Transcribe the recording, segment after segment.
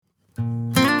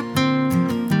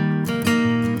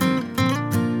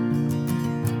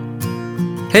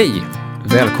Hej!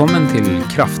 Välkommen till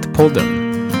Kraftpodden.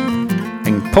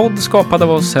 En podd skapad av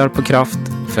oss här på Kraft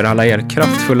för alla er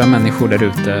kraftfulla människor där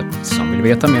ute som vill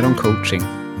veta mer om coaching.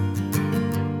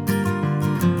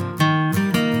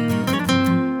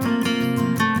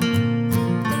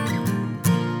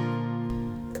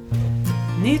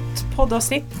 Nytt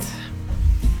poddavsnitt.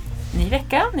 Ny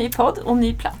vecka, ny podd och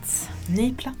ny plats.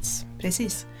 Ny plats,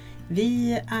 precis.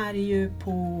 Vi är ju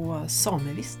på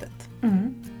Samevistet.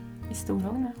 I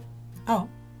Storvånga. Ja.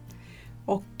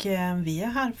 Och vi är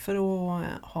här för att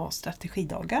ha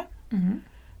strategidagar.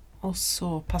 Och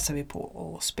så passar vi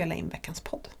på att spela in veckans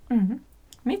podd.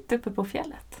 Mitt uppe på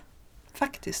fjället.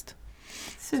 Faktiskt.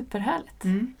 Superhärligt.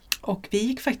 Och vi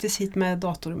gick faktiskt hit med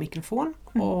dator och mikrofon.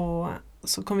 Och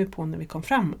så kom vi på när vi kom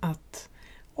fram att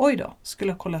oj då,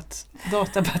 skulle ha kollat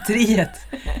databatteriet.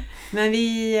 Men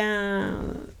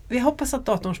vi hoppas att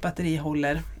datorns batteri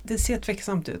håller. Det ser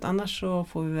tveksamt ut. Annars så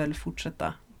får vi väl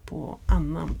fortsätta på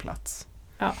annan plats.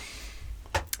 Ja.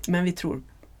 Men vi tror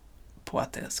på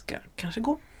att det ska kanske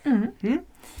gå.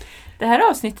 Det här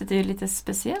avsnittet är ju lite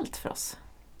speciellt för oss.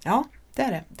 Ja, det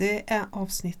är det. Det är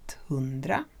avsnitt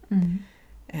 100.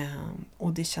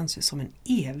 Och det känns ju som en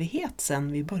evighet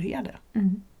sedan vi började. Det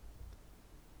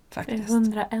är Faktiskt.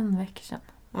 101 veckor sedan.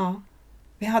 Ja.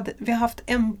 Vi har haft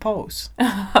en paus.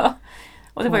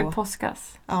 Och det var ju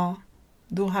påskas. Ja,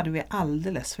 då hade vi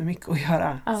alldeles för mycket att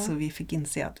göra. Ja. Så vi fick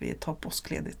inse att vi tar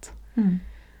påskledigt.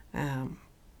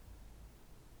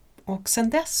 Och sen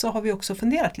dess så har vi också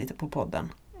funderat lite på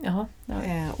podden. Ja, det var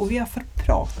det. Och vi har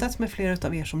pratat med flera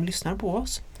av er som lyssnar på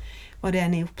oss. Vad det är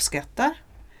ni uppskattar.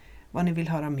 Vad ni vill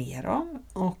höra mer av.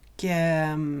 Och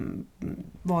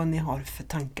vad ni har för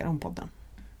tankar om podden.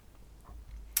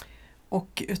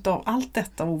 Och utav allt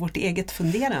detta och vårt eget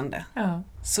funderande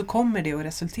så kommer det att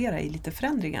resultera i lite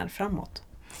förändringar framåt.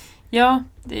 Ja,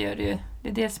 det gör det ju. Det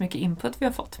är dels mycket input vi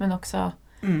har fått, men också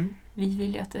vi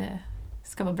vill ju att det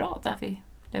ska vara bra där vi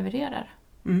levererar.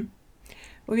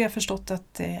 Och vi har förstått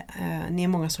att ni är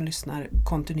många som lyssnar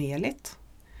kontinuerligt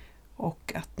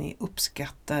och att ni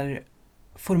uppskattar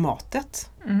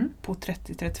formatet på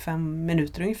 30-35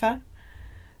 minuter ungefär.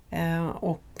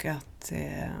 Och att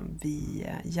vi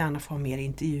gärna får ha mer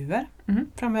intervjuer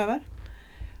framöver.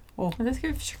 Och det ska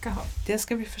vi försöka ha. det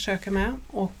ska vi försöka med.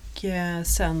 Och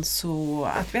sen så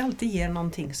att vi alltid ger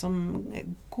någonting som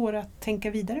går att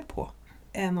tänka vidare på.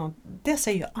 Det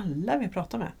säger ju alla vi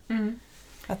pratar med.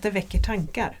 Att det väcker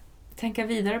tankar. Tänka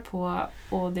vidare på,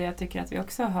 och det jag tycker att vi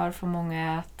också hör från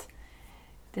många är att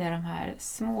det är de här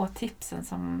små tipsen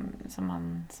som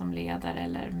man som ledare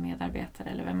eller medarbetare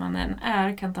eller vem man än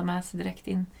är kan ta med sig direkt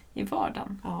in i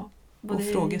vardagen. Ja. Både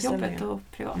i jobbet och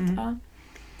privat. Ja.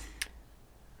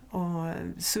 Och,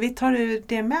 så vi tar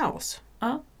det med oss.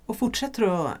 Ja. Och fortsätter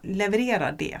att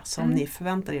leverera det som ni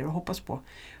förväntar er och hoppas på.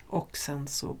 Och sen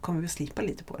så kommer vi att slipa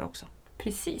lite på det också.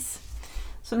 Precis.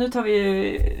 Så nu tar vi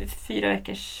ju 4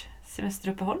 veckors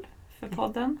semesteruppehåll för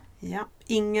podden. Ja,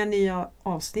 inga nya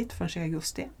avsnitt förrän i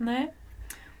augusti. Nej.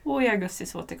 Och i augusti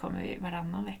så återkommer vi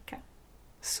varannan vecka.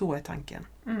 Så är tanken.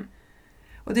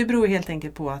 Och det beror helt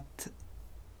enkelt på att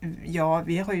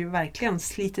vi har ju verkligen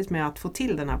slitit med att få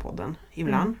till den här podden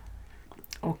ibland.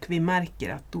 Och vi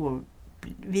märker att då,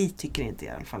 vi tycker inte i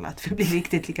alla fall att vi blir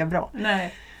riktigt lika bra.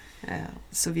 Nej.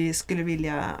 Så vi skulle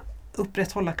vilja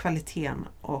upprätthålla kvaliteten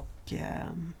och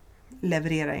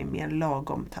leverera i mer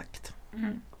lagom takt.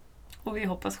 Och vi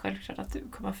hoppas självklart att du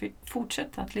kommer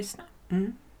fortsätta att lyssna.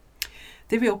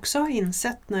 Det vi också har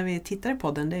insett när vi tittar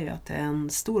på den, det är ju att det är en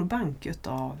stor bank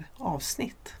utav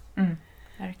avsnitt.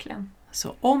 Verkligen.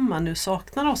 Så om man nu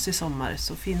saknar oss i sommar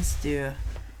så finns det ju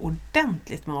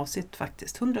ordentligt med avsnitt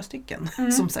faktiskt. 100 stycken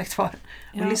som sagt var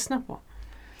att lyssna på.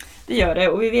 Det gör det,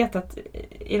 och vi vet att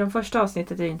i de första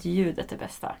avsnittet är inte ljudet det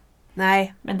bästa.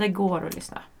 Nej. Men det går att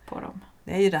lyssna på dem.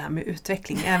 Det är ju det här med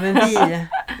utveckling. Även vi.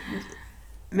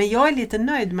 Men jag är lite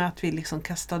nöjd med att vi liksom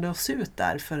kastade oss ut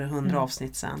där för 100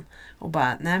 avsnitt sedan. Och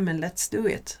bara, nej men let's do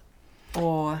it.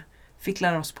 Och fick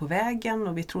lära oss på vägen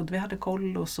och vi trodde vi hade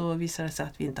koll och så visade det sig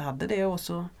att vi inte hade det. Och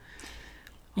så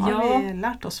har vi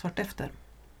lärt oss vart efter.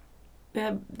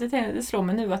 Det slår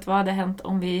mig nu att vad hade hänt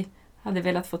om vi hade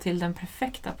velat få till den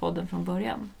perfekta podden från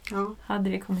början? Ja. Hade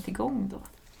vi kommit igång då?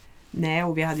 Nej,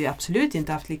 och vi hade ju absolut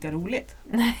inte haft lika roligt.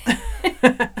 Nej.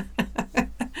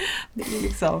 Det är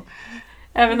liksom...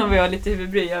 Även om vi har lite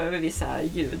huvudbry över vissa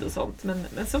ljud och sånt.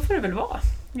 Men så får det väl vara.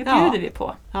 Det bjuder vi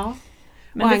på. Ja.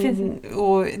 Men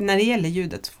och när det gäller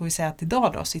ljudet så får vi säga att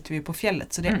idag då sitter vi på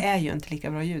fjället. Så det är ju inte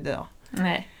lika bra ljud idag.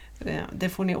 Nej. Det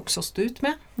får ni också stå ut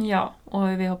med. Ja, och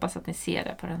vi hoppas att ni ser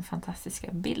det på den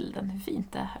fantastiska bilden. Hur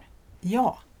fint det är här.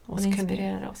 Ja. Och det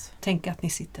inspirerar oss. Tänk att ni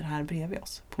sitter här bredvid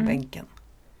oss på bänken.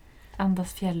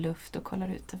 andas fjällluft och kollar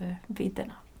ut över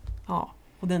vidderna. Ja,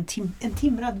 och en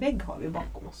timrad vägg har vi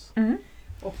bakom oss.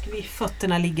 Och vid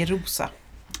fötterna ligger Rosa,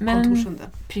 kontorshunden.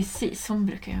 Precis, hon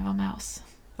brukar ju vara med oss.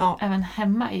 Ja. Även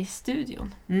hemma i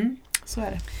studion. Så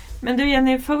är det. Men du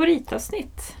Jenny,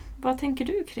 favoritavsnitt. Vad tänker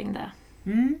du kring det?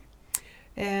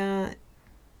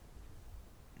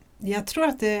 Jag tror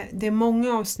att det är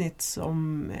många avsnitt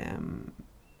som...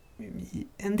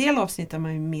 en del avsnitt är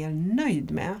man ju mer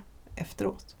nöjd med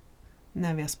efteråt.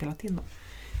 När vi har spelat in dem.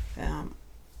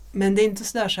 Men det är inte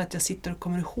så att jag sitter och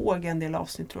kommer ihåg en del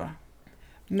avsnitt, tror jag.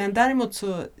 Men däremot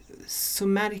så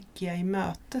märker jag i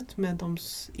mötet med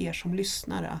er som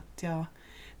lyssnar att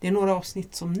det är några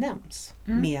avsnitt som nämns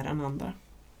mer än andra.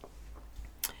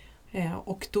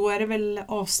 Och då är det väl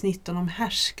avsnitten om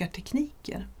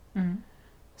härskartekniker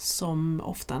som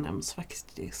ofta nämns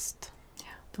faktiskt.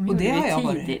 De gjorde det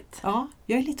tidigt. Ja,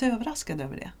 jag är lite överraskad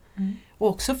över det. Och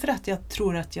också för att jag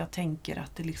tror att jag tänker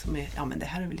att det liksom är, ja men det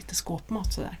här är väl lite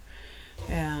skåpmat sådär.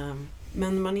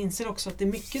 Men man inser också att det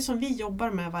är mycket som vi jobbar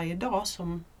med varje dag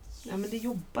som, ja men det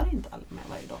jobbar inte alla med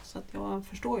varje dag. Så att jag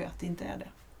förstår ju att det inte är det.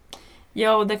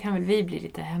 Ja, och där kan väl vi bli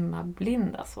lite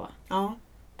hemmablinda så. Ja.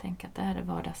 Tänk att det här är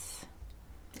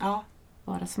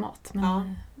vardagsmat. Ja.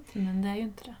 Men det är ju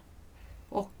inte det.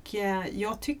 Och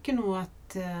jag tycker nog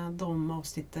att de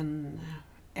avsnitten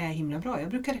är himla bra. Jag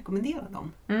brukar rekommendera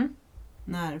dem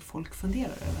när folk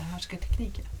funderar över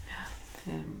härskartekniker.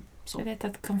 Så. Jag vet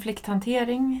att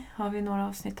konflikthantering har vi några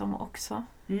avsnitt om också.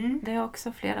 Det är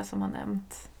också flera som har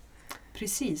nämnt.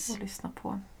 Precis. Och lyssna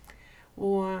på.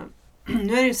 Och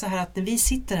nu är det ju så här att när vi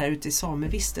sitter här ute i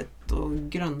samevistet och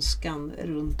grönskan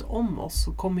runt om oss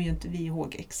så kommer ju inte vi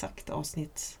ihåg exakt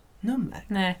avsnittsnummer.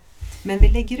 Nej. Men vi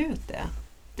lägger ut det.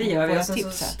 Det gör vi. Och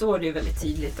så står det ju väldigt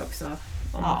tydligt också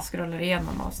om man scrollar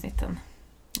igenom avsnitten.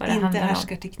 Inte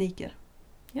härskartekniker.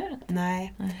 Gör det inte?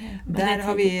 Nej. Där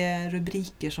har vi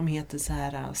rubriker som heter så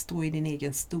här: stå i din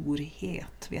egen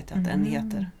storhet, vet jag att den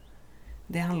heter.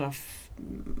 Det handlar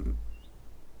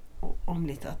om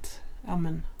lite att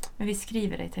men vi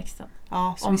skriver det i texten.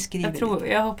 Ja, så vi skriver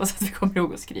jag hoppas att vi kommer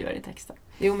ihåg att skriva det i texten.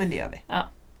 Jo, men det gör vi. Ja.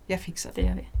 Jag fixar det. Det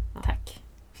gör vi. Ja. Tack.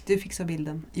 Du fixar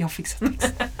bilden, jag fixar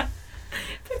texten.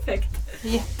 Perfekt.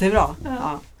 Jättebra. Ja.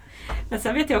 Ja. Men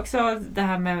sen vet jag också det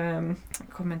här med, jag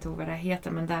kommer inte ihåg vad det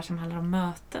heter, men det här som handlar om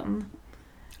möten.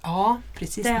 Ja,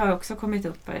 precis. Det har också kommit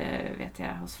upp, vet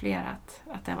jag, hos flera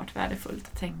att det har varit värdefullt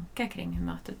att tänka kring hur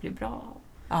mötet blir bra.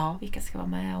 Ja. Vilka ska vara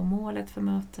med och målet för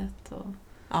mötet. Och...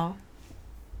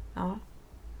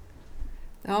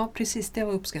 Ja, precis, det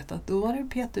var uppskattat. Då var det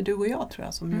Peter, du och jag tror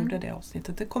jag som gjorde det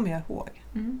avsnittet. Det kommer jag ihåg.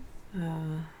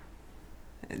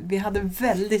 Vi hade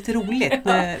väldigt roligt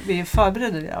när vi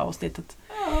förberedde det avsnittet.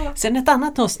 Sen ett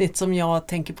annat avsnitt som jag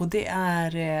tänker på, det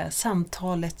är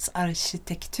samtalets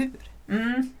arkitektur.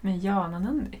 Med Jana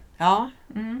Nundri. Ja,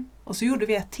 och så gjorde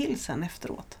vi ett till sen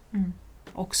efteråt.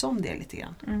 Också om det lite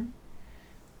grann.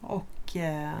 Och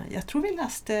jag tror vi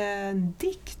läste en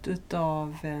dikt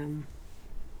utav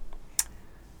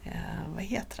vad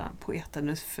heter han, poeten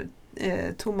nu?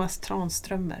 Thomas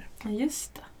Tranströmer.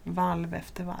 Just det. Valv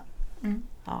efter valv.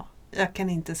 Ja, jag kan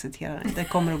inte citera den. Det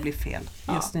kommer att bli fel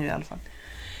just nu i alla fall.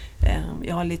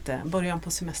 Jag har lite början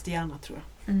på semesterhjärna tror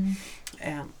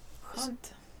jag.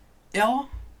 Skönt. Ja,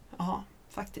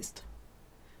 faktiskt.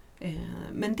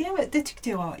 Men det tyckte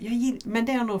jag men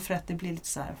det är nog för att det blir lite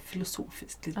så här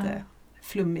filosofiskt, lite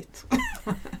flummigt.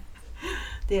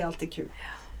 Det är alltid kul.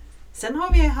 Sen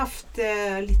har vi haft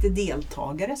lite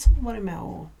deltagare som har varit med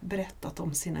och berättat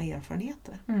om sina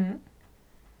erfarenheter.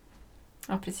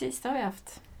 Ja, precis, det har vi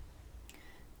haft.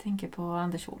 Jag tänker på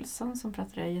Anders Olsson som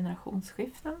pratade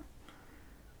generationsskiften.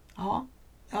 Ja,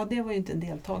 det var ju inte en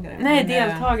deltagare. Nej,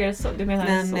 deltagare, så, du menar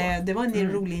men så. Men det var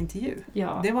en rolig intervju.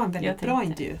 Ja, det var en väldigt bra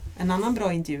intervju. En annan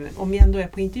bra intervju, om jag ändå är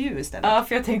på intervju istället. Ja,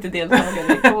 för jag tänkte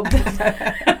deltagare i podden.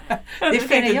 Det är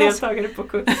fler deltagare på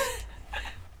kurs.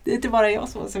 Det är inte bara jag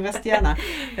som har semesterhjärna.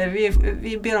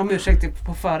 Vi ber om ursäkt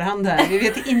på förhand här. Vi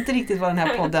vet inte riktigt var den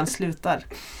här podden slutar.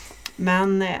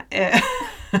 Men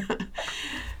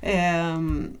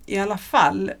i alla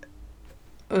fall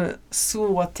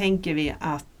så tänker vi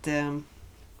att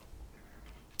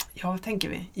vad tänker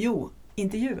vi? Jo,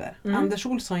 intervjuer. Anders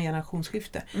Olsson,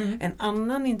 generationsskifte. En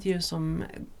annan intervju som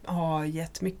har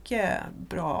gett mycket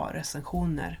bra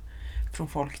recensioner från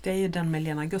folk, det är ju den med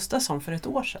Lena Gustafsson för ett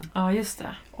år sedan. Ja, just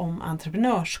det. Om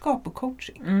entreprenörskap och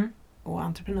coaching. Och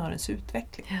entreprenörens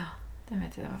utveckling. Ja, den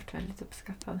vet jag har varit väldigt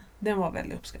uppskattad. Den var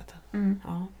väldigt uppskattad.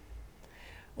 Ja.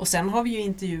 Och sen har vi ju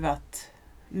intervjuat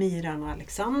Miran och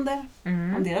Alexander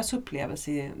om deras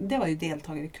upplevelse. Det var ju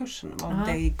deltagare i kursen, vad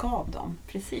det gav dem.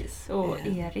 Precis, och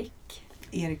Erik.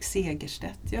 Erik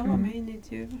Segerstedt, jag var med i en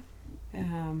intervju.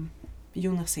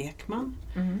 Jonas Ekman,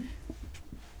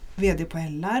 vd på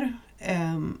LR.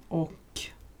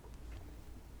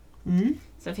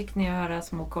 Så fick ni höra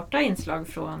små korta inslag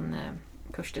från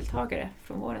kursdeltagare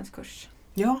från vårens kurs.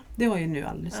 Ja, det var ju nu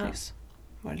alldeles nyss.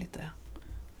 Var det lite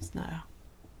snära.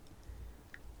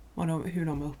 Hur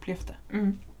de har upplevt det.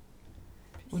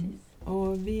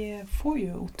 Och vi får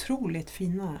ju otroligt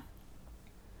fina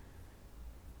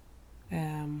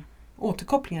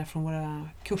återkopplingar från våra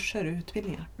kurser och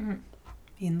utbildningar.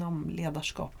 Inom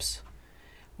ledarskaps-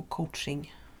 och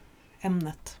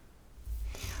coaching-ämnet.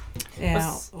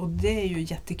 Och det är ju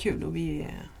jättekul och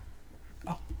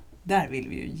där vill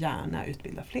vi ju gärna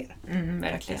utbilda fler.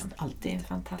 Verkligen. Alltid. Det är en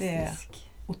fantastisk det är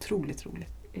otroligt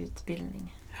roligt.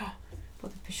 Utbildning. Ja.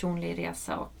 Både personlig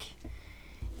resa och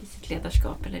i sitt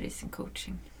ledarskap eller i sin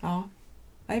coaching. Ja.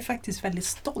 Jag är faktiskt väldigt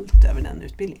stolt över den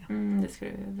utbildningen. Det ska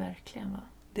du verkligen vara.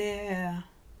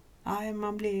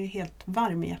 Man blir helt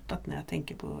varm i hjärtat när jag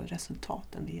tänker på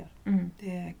resultaten det ger.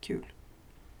 Det är kul.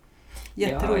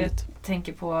 Jätteroligt. Jag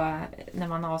tänker på när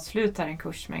man avslutar en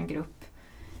kurs med en grupp.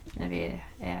 När vi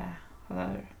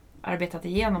har arbetat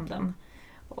igenom den.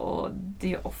 Och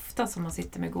det är ofta som man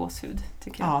sitter med gåshud,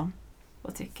 tycker jag.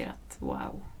 Och tycker att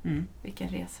wow, vilken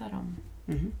resa de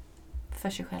för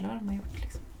sig själva de har gjort.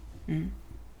 Liksom.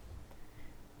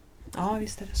 Ja,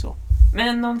 visst är det så.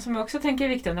 Men någon som jag också tänker är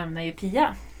viktig att nämna är ju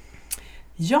Pia.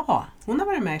 Ja, hon har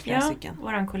varit med i flera stycken.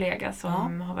 Våran kollega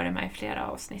som har varit med i flera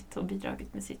avsnitt och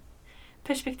bidragit med sitt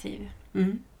perspektiv.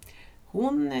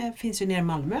 Hon finns ju nere i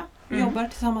Malmö och jobbar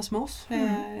tillsammans med oss.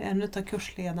 En av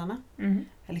kursledarna.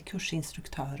 Eller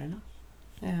kursinstruktörerna.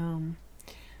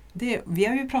 Vi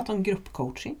har ju pratat om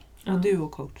gruppcoaching och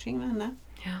duocoaching med henne.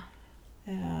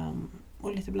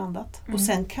 Och lite blandat. Och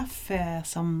sen kaffe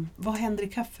vad händer i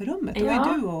kafferummet? Det var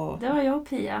ju du och... det var jag och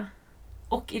Pia.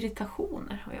 Och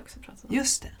irritationer har jag också pratat om.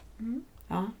 Just det.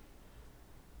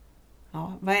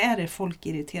 Ja, vad är det folk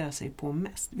irriterar sig på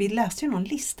mest? Vi läste ju någon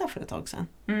lista för ett tag sedan.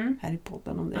 Här i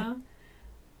podden om det.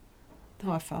 Det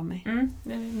har jag för mig.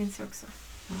 Det minns jag också.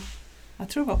 Ja. Jag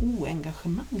tror det var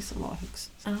oengagemang som var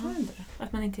högst.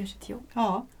 Att man inte gör sitt jobb.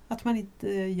 Ja, att man inte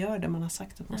gör det man har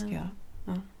sagt att man ska göra.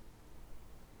 Ja.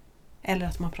 Eller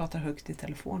att man pratar högt i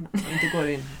telefonen och inte går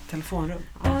in i telefonrum.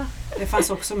 Ja. Det fanns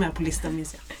också med på listan,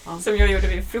 minns jag. Ja. Som jag gjorde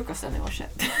vid frukosten i morse.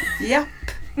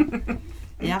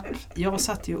 Japp. Jag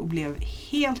satt ju och blev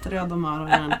helt röd om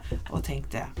öronen och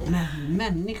tänkte, men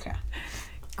människa.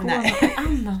 Gå någon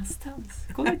annanstans.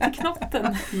 Gå ut i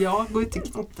knotten. Ja, gå ut i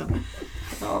knotten.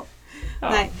 Ja.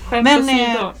 Nej.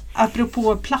 Men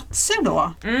apropå platser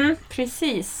då.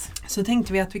 Precis. Så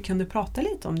tänkte vi att vi kunde prata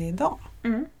lite om det idag.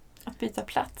 Att byta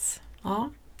plats. Ja.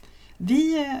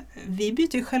 Vi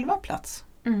byter ju själva plats.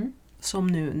 Som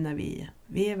nu när vi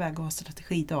är iväg och har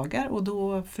strategidagar. Och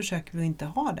då försöker vi inte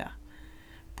ha det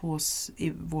på oss i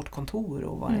vårt kontor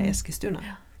och vara i Eskilstuna.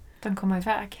 Ja. De kommer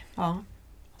iväg. Ja.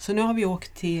 Så nu har vi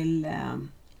åkt till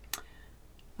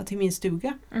min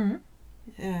stuga.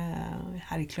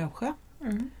 Här i Klövsjö.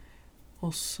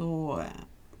 Och så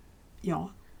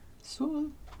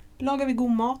så lagar vi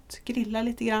god mat, grillar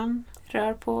lite grann.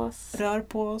 Rör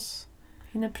på oss.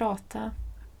 Hinner prata.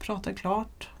 Prata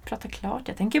klart.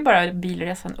 Jag tänker bara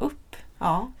bilresan upp.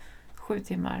 Ja. 7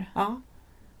 timmar. Ja.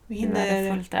 Vi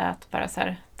hinner fullt ät. Bara så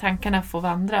här, tankarna får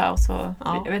vandra. Och så,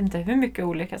 jag vet inte hur mycket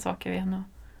olika saker vi hinner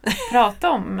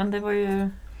prata om. Men det var ju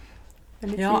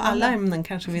väldigt trivande. Alla ämnen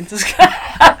kanske vi inte ska.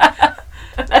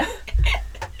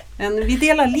 Men vi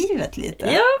delar livet lite.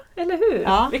 Ja, eller hur?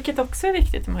 Ja. Vilket också är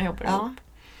viktigt när man jobbar ihop.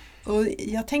 Och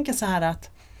jag tänker så här att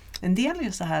en del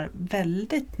är så här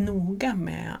väldigt noga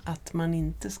med att man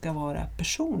inte ska vara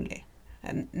personlig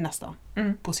nästan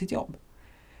på sitt jobb.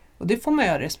 Och det får man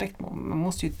ju ha respekt med. Man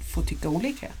måste ju få tycka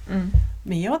olika.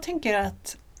 Men jag tänker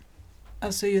att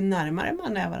alltså, ju närmare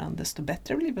man är varandra desto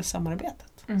bättre blir väl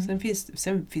samarbetet. Sen finns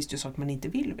det ju saker man inte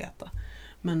vill veta.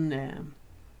 Men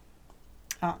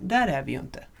där är vi ju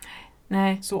inte.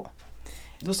 Nej. Så.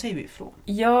 Då säger vi ifrån.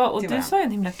 Ja, och du sa ju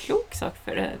en himla klok sak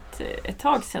för ett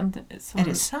tag sedan. Är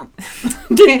det sant?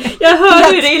 Jag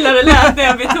hörde hur illa det lät när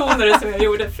jag betonade det som jag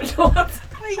gjorde. Förlåt.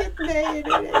 Nej,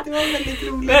 det var väldigt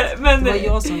roligt. Men det var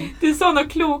jag som... Du sa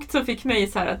något klokt som fick mig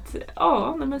så här att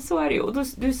men så är det ju. Och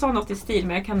du sa något i stil,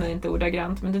 men jag kan det inte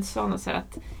ordagrant. Men du sa något så här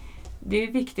att det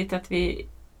är viktigt att vi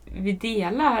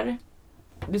delar.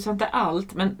 Du sa inte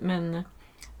allt, men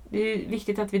det är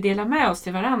viktigt att vi delar med oss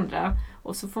till varandra.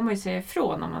 Och så får man ju säga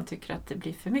ifrån om man tycker att det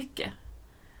blir för mycket.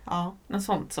 Ja. Något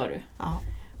sånt sa du. Ja.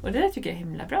 Och det där tycker jag är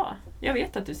himla bra. Jag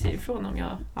vet att du säger ifrån om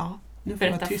jag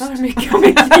berättar för mycket om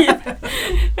mitt liv.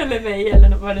 Eller mig,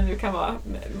 eller vad det nu kan vara.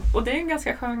 Och det är en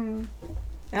ganska skön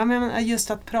Ja, men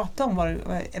just att prata om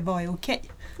vad är okej.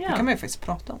 Ja. Det kan man ju faktiskt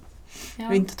prata om. Ja.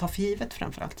 Och inte ta för givet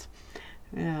framförallt.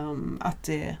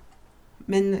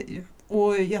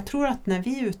 Och jag tror att när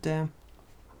vi är ute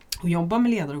och jobbar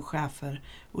med ledare och chefer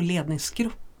och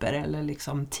ledningsgrupper eller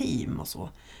liksom team och så,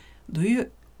 då är ju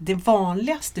det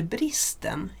vanligaste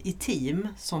bristen i team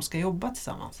som ska jobba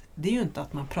tillsammans, det är ju inte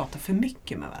att man pratar för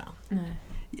mycket med varandra. Nej.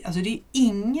 Alltså det är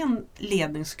ingen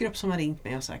ledningsgrupp som har ringt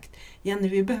mig och sagt Jenny,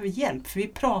 vi behöver hjälp för vi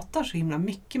pratar så himla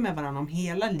mycket med varandra om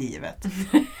hela livet.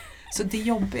 Så det är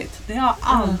jobbigt. Det har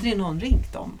aldrig någon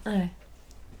ringt om. Nej.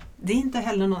 Det är inte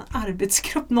heller någon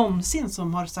arbetsgrupp någonsin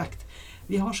som har sagt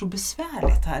vi har så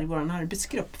besvärligt här i vår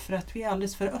arbetsgrupp för att vi är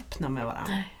alldeles för öppna med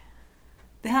varandra. Nej.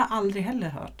 Det har jag aldrig heller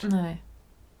hört. Nej.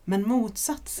 Men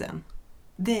motsatsen,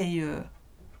 det är ju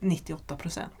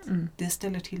 98%. Mm. Det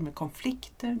ställer till med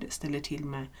konflikter, det ställer till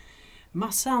med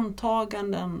massa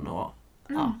antaganden och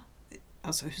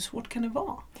alltså hur svårt kan det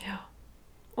vara? Ja.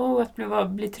 Och att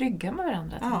bli trygga med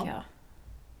varandra, tänker jag.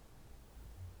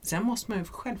 Sen måste man ju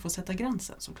själv få sätta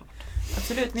gränsen såklart.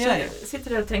 Absolut, men jag sitter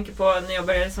där och tänker på när jag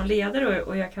började som ledare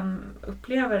och jag kan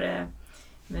uppleva det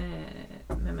med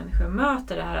människor jag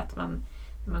möter, det här att när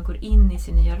man går in i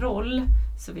sin nya roll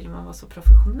så vill man vara så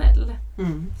professionell.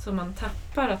 Så man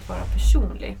tappar att vara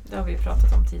personlig. Det har vi ju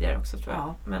pratat om tidigare också, tror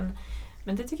jag. Ja.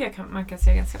 Men det tycker jag man kan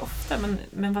säga ganska ofta.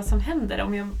 Men vad som händer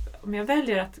om jag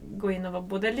väljer att gå in och vara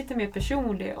både lite mer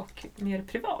personlig och mer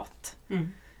privat,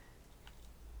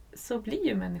 så blir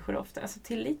ju människor ofta, alltså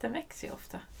tilliten växer ju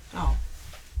ofta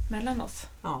mellan oss.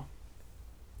 Ja,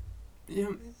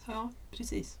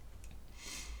 precis.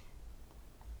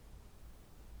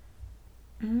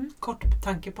 Kort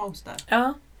tankepaus där.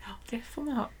 Ja, det får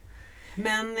man ha.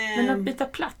 Men att byta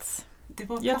plats.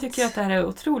 Jag tycker att det här är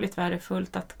otroligt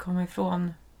värdefullt, att komma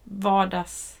ifrån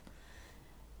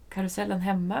vardagskarusellen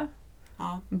hemma.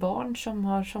 Ja. Barn som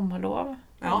har sommarlov.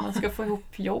 Ja. Man ska få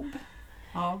ihop jobb.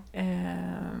 Ja.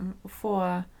 Och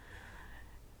få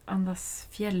andas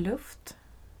fjällluft.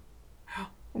 Ja.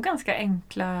 Och ganska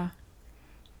enkla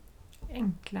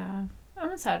ja,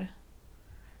 men så här,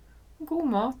 god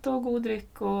mat och god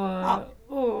dryck och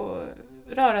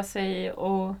röra sig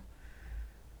och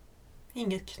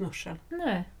inget knussel.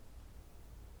 Nej.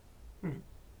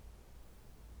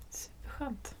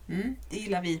 Superskönt. Det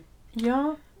gillar vi.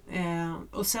 Ja.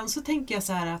 Och sen så tänker jag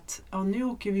så här att nu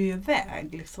åker vi ju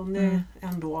iväg. Liksom. Det är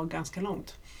ändå ganska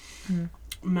långt.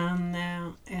 Men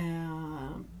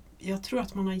jag tror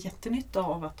att man har jättenytta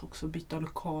av att också byta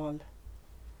lokal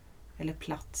eller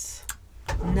plats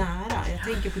nära. Jag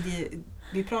tänker på det.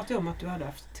 Vi pratade om att du hade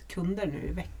haft kunder nu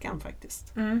i veckan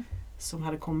faktiskt. Som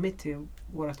hade kommit till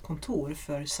vårt kontor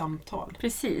för samtal.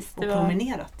 Precis. Och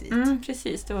promenerat dit.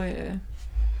 Precis, det var ju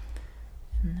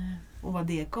och vad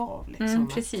det gav. Liksom,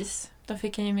 precis. De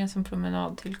fick en gemensam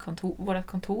promenad till vårt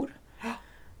kontor. Ja.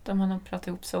 De hade pratat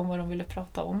ihop sig om vad de ville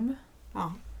prata om.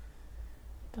 Ja.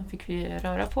 De fick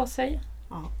röra på sig.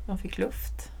 Ja. De fick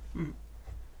luft.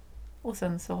 Och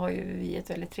sen så har ju vi ett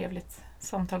väldigt trevligt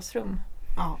samtalsrum.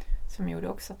 Ja. Som gjorde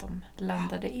också att de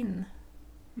landade in.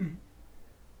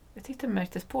 Jag tyckte det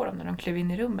märktes på dem när de klev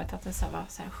in i rummet att det så var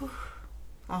så här,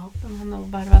 de har nog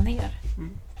varvat ner.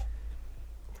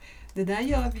 Det där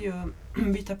gör vi ju,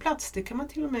 byta plats, det kan man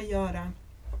till och med göra.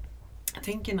 Jag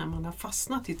tänker när man har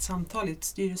fastnat i ett samtal, i ett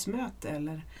styrelsemöte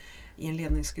eller i en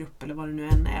ledningsgrupp eller vad det nu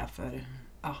än är för,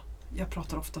 jag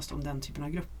pratar oftast om den typen av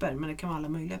grupper, men det kan vara alla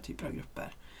möjliga typer av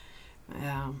grupper.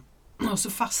 Och så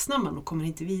fastnar man och kommer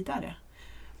inte vidare.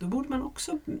 Då borde man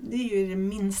också, det är ju det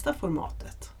minsta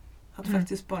formatet. Att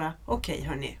faktiskt bara, okej,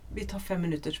 hörni, vi tar 5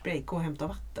 minuters break och hämtar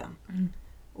vatten.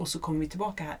 Och så kommer vi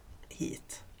tillbaka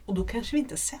hit. Och då kanske vi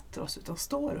inte sätter oss utan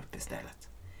står upp istället.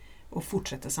 Och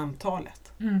fortsätter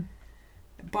samtalet.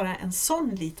 Bara en sån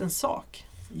liten sak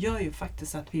gör ju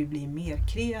faktiskt att vi blir mer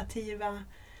kreativa.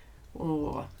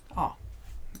 Och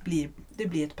det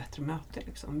blir ett bättre möte.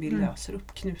 Liksom. Vi löser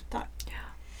upp knutar.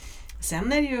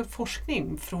 Sen är det ju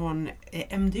forskning från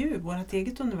MDU, vårt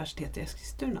eget universitet i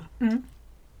Eskilstuna.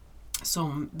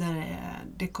 Som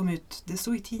det kom ut, det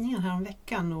stod i tidningen här om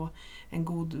veckan och en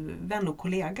god vän och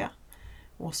kollega,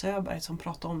 Åsa Öberg, som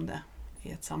pratade om det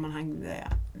i ett sammanhang,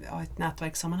 ett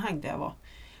nätverkssammanhang där jag var,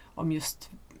 om just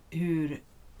hur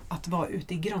att vara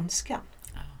ute i grönskan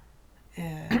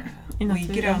och i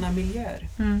gröna miljöer.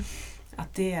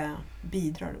 Att det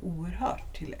bidrar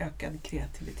oerhört till ökad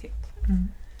kreativitet.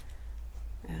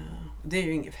 Det är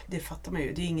ju det fattar man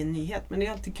ju, det är ingen nyhet, men det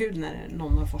är alltid kul när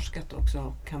någon har forskat och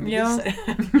också kan bevisa det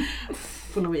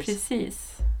på något vis.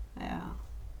 Precis.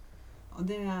 Och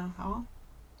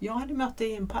jag hade möte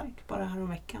i en park bara här om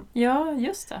veckan. Ja,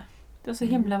 just det. Det var så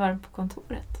himla varmt på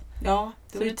kontoret. Ja,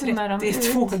 det var ju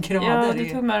 32 grader. Ja, du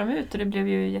tog med dem ut och det blev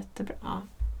ju jättebra. Ja,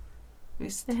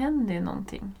 visst. Det händer ju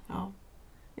någonting. Ja.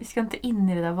 Vi ska inte in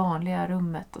i det där vanliga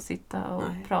rummet och sitta och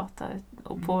prata.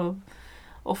 Och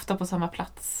ofta på samma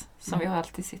plats som vi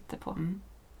alltid sitter på. Mm.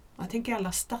 Jag tänker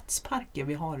alla stadsparker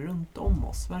vi har runt om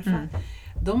oss. Varför?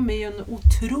 De är ju en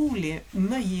otrolig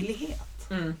möjlighet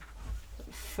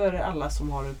för alla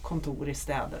som har kontor i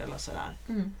städer eller sådär.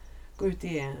 Gå ut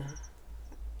i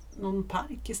någon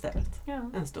park istället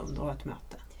en stund och ha ett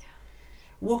möte.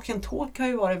 Walk and talk har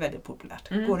ju varit väldigt populärt.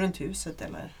 Gå runt huset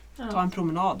eller ta en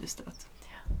promenad istället.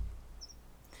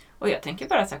 Och jag tänker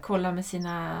bara så här, kolla med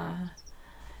sina...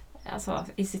 Alltså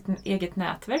i sitt eget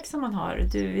nätverk som man har.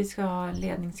 Vi ska ha en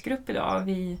ledningsgrupp idag.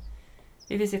 Vi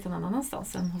vill sitta någon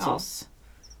annanstans än hos oss.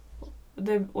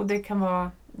 Och det kan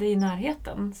vara... Det är i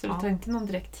närheten. Så det tar inte någon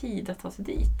direkt tid att ta sig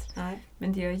dit. Nej.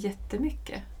 Men det gör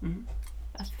jättemycket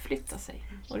att förflytta sig.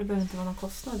 Och det behöver inte vara någon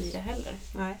kostnad i det heller.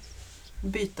 Nej.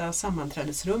 Byta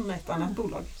sammanträdesrum med ett annat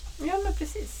bolag. Ja, men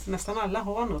precis. Nästan alla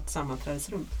har något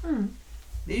sammanträdesrum.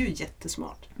 Det är ju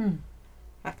jättesmart.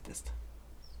 Faktiskt.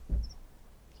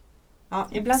 Ja,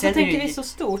 ibland så tänker vi så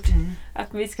stort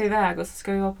att vi ska iväg och så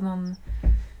ska vi vara på någon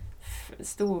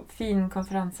stor fin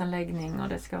konferensanläggning och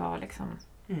det ska vara liksom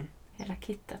hela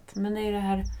kittet. Men det är det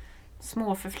här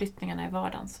små förflyttningarna i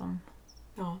vardagen som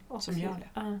som gör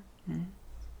det.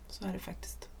 Så är det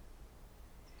faktiskt.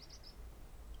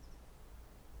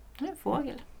 Det är en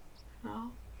fågel. Ja.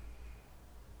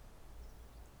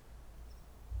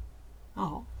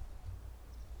 Ja.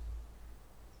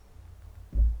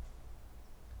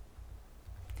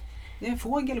 Det är en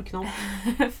fågel och knott.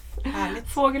 Härligt.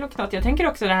 Fågel och knott. Jag tänker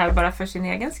också det här bara för sin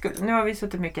egen skull. Nu har vi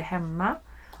suttit mycket hemma.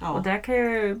 Och det kan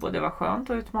ju både vara skönt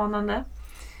och utmanande.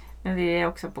 Men vi är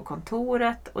också på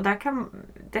kontoret. Och där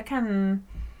kan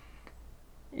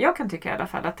jag kan tycka i alla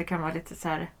fall att det kan vara lite så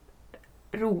här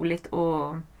roligt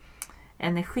och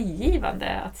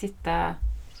energigivande att sitta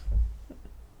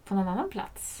på någon annan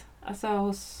plats. Alltså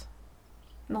hos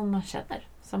någon man känner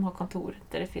som har kontor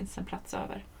där det finns en plats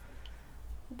över.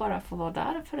 Och bara få vara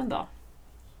där för en dag.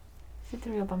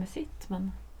 Sitter och jobbar med sitt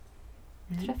men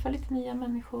träffa lite nya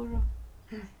människor.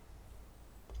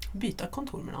 Byta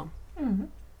kontor med någon.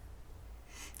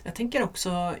 Jag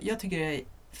tycker det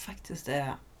faktiskt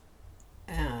är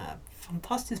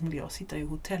fantastisk miljö att sitta i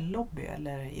hotellobby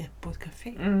eller på ett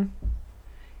café.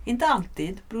 Inte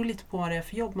alltid, beror lite på vad det är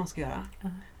för jobb man ska göra.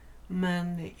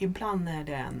 Men ibland är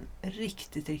det en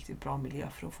riktigt, riktigt bra miljö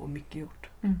för att få mycket gjort.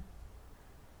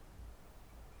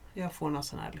 Jag får någon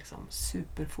sån här liksom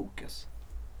superfokus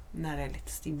när det är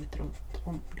lite stimmigt runt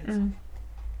om. Liksom.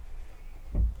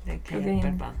 Det hjälper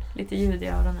ibland. Lite ljud i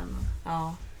öronen.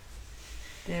 Ja,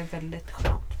 det är väldigt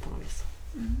skönt på något vis.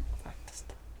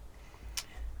 Faktiskt.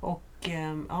 Och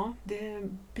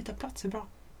byta plats är bra.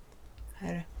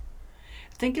 Här.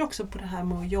 Jag tänker också på det här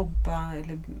med att jobba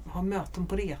eller ha möten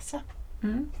på resa.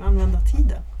 Använda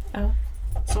tiden.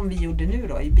 Som vi gjorde nu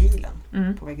då i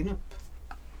bilen på vägen upp.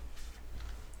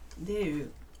 Det är ju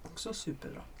också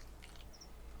superbra.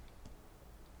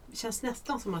 Det känns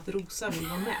nästan som att Rosa vill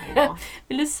vara med idag.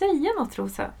 Vill du säga något,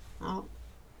 Rosa? Ja.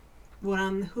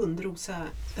 Våran hund Rosa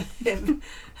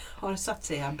har satt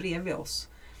sig här bredvid oss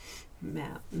med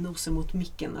nosen mot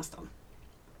micken nästan.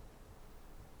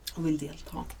 Och vill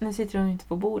delta. Nu sitter hon inte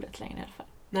på bordet längre i alla fall.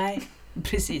 Nej,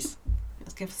 precis.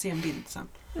 Jag ska få se en bild sen.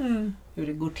 Hur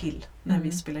det går till när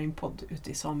vi spelar in podd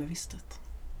ute i samevistet.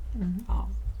 Ja.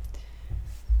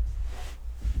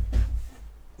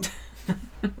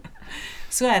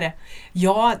 Så är det.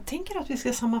 Jag tänker att vi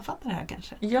ska sammanfatta det här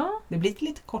kanske. Ja. Det blir ett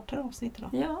lite kortare avsnitt idag.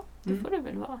 Ja, det får det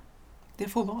väl vara. Det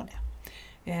får vara det.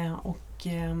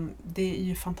 Det är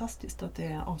ju fantastiskt att det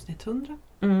är avsnitt 100.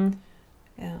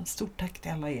 Stort tack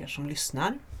till alla er som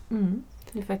lyssnar.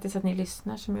 Det är faktiskt att ni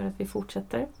lyssnar som gör att vi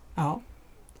fortsätter. Ja,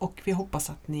 och vi hoppas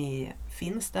att ni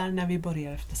finns där när vi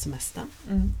börjar efter semestern.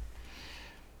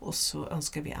 Och så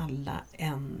önskar vi alla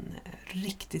en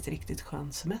riktigt, riktigt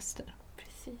skön semester.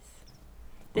 Precis.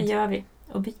 Det gör vi.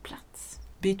 Och byt plats.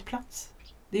 Byt plats.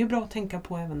 Det är ju bra att tänka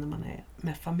på även när man är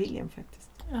med familjen faktiskt.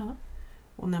 Ja.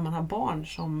 Och när man har barn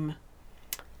som...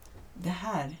 Det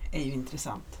här är ju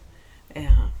intressant.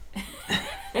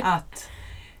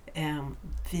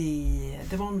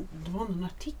 Det var en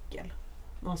artikel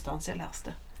någonstans jag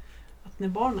läste. Att när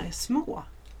barnen är små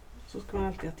så ska man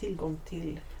alltid ha tillgång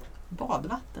till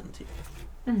badvatten typ.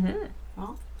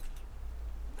 Ja.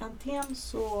 Antingen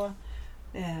så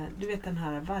du vet den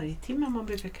här vargtimmen man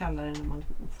brukar kalla det när man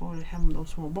får hem de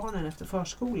små barnen efter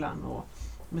förskolan och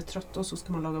de är trötta och så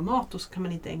ska man laga mat och så kan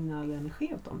man inte ägna all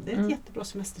energi åt dem. Det är ett jättebra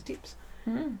semestertips.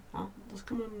 Ja, då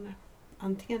ska man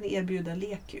antingen erbjuda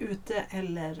lek ute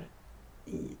eller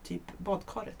i typ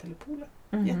badkaret eller poolen.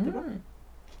 Mhm. Jättebra.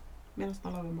 Medan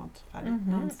man lagar mat färdigt.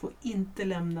 Man får inte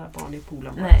lämna barn i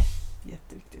poolen. Nej.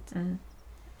 Jätteviktigt.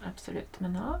 Absolut,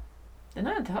 men ja, den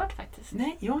har jag inte hört faktiskt.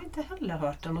 Nej, jag har inte heller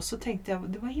hört den och så tänkte jag,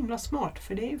 det var himla smart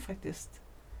för det är ju faktiskt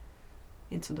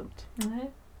inte så dumt.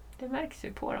 Nej, det märks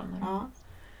ju på dem när de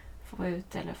får vara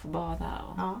ute eller får bada.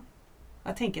 Och... Ja.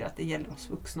 Jag tänker att det gäller oss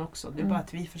vuxna också. Det är bara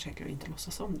att vi försöker inte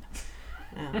låtsas om det.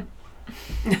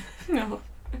 Ja.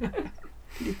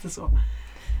 Lite så.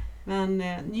 Men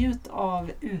njut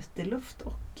av uteluft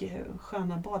och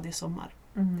sköna bad i sommar.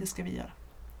 Det ska vi göra.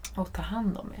 Och ta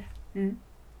hand om er.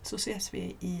 Så ses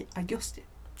vi i augusti.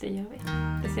 Det gör vi.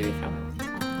 Det ser vi fram emot.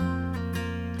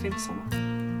 Trevlig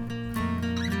sommar.